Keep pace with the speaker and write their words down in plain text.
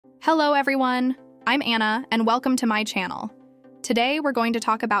Hello everyone, I'm Anna and welcome to my channel. Today we're going to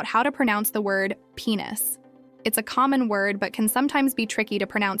talk about how to pronounce the word penis. It's a common word but can sometimes be tricky to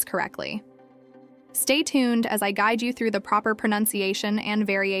pronounce correctly. Stay tuned as I guide you through the proper pronunciation and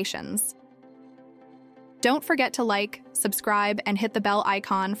variations. Don't forget to like, subscribe, and hit the bell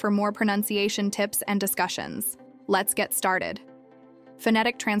icon for more pronunciation tips and discussions. Let's get started.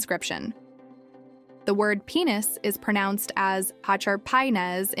 Phonetic transcription. The word penis is pronounced as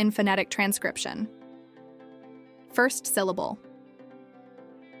hacharpaines in phonetic transcription. First syllable.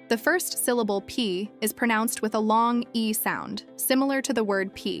 The first syllable P is pronounced with a long E sound, similar to the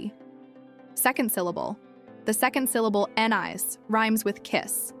word pee. Second syllable. The second syllable NIs rhymes with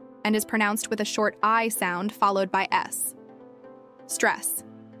kiss and is pronounced with a short I sound followed by S. Stress.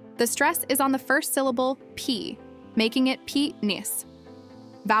 The stress is on the first syllable P, making it P-nis.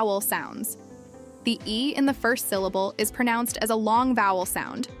 Vowel sounds. The E in the first syllable is pronounced as a long vowel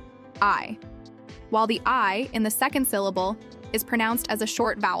sound, I, while the I in the second syllable is pronounced as a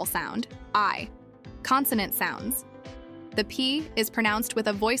short vowel sound, I. Consonant sounds. The P is pronounced with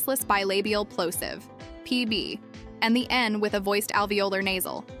a voiceless bilabial plosive, PB, and the N with a voiced alveolar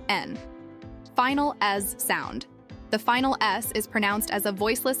nasal, N. Final S sound. The final S is pronounced as a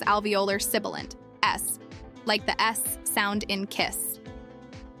voiceless alveolar sibilant, S, like the S sound in kiss.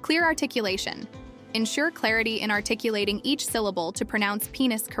 Clear articulation. Ensure clarity in articulating each syllable to pronounce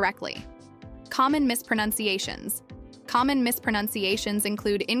penis correctly. Common mispronunciations. Common mispronunciations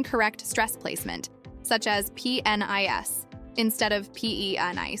include incorrect stress placement, such as PNIS instead of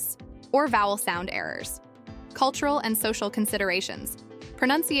PENIS, or vowel sound errors. Cultural and social considerations.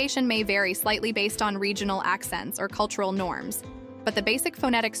 Pronunciation may vary slightly based on regional accents or cultural norms, but the basic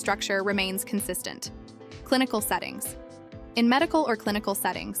phonetic structure remains consistent. Clinical settings. In medical or clinical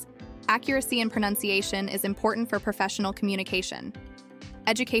settings, accuracy in pronunciation is important for professional communication.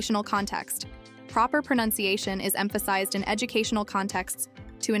 Educational context. Proper pronunciation is emphasized in educational contexts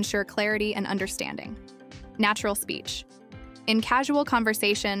to ensure clarity and understanding. Natural speech. In casual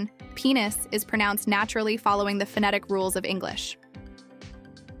conversation, penis is pronounced naturally following the phonetic rules of English.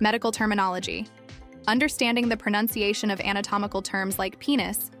 Medical terminology. Understanding the pronunciation of anatomical terms like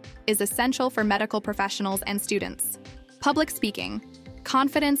penis is essential for medical professionals and students. Public speaking.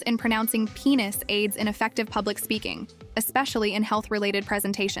 Confidence in pronouncing penis aids in effective public speaking, especially in health-related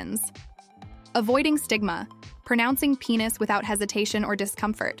presentations. Avoiding stigma. Pronouncing penis without hesitation or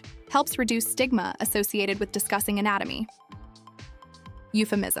discomfort helps reduce stigma associated with discussing anatomy.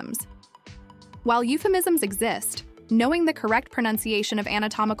 Euphemisms. While euphemisms exist, knowing the correct pronunciation of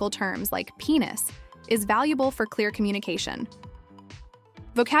anatomical terms like penis is valuable for clear communication.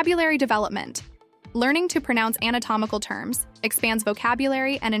 Vocabulary development. Learning to pronounce anatomical terms expands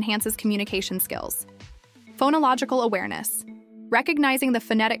vocabulary and enhances communication skills. Phonological awareness. Recognizing the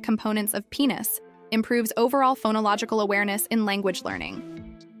phonetic components of penis improves overall phonological awareness in language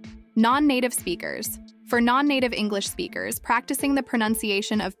learning. Non-native speakers. For non-native English speakers, practicing the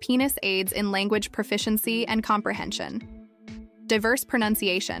pronunciation of penis aids in language proficiency and comprehension. Diverse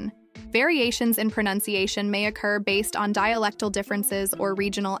pronunciation. Variations in pronunciation may occur based on dialectal differences or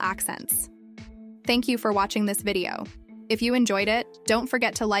regional accents. Thank you for watching this video. If you enjoyed it, don't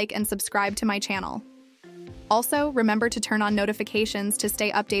forget to like and subscribe to my channel. Also, remember to turn on notifications to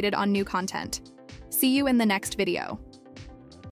stay updated on new content. See you in the next video.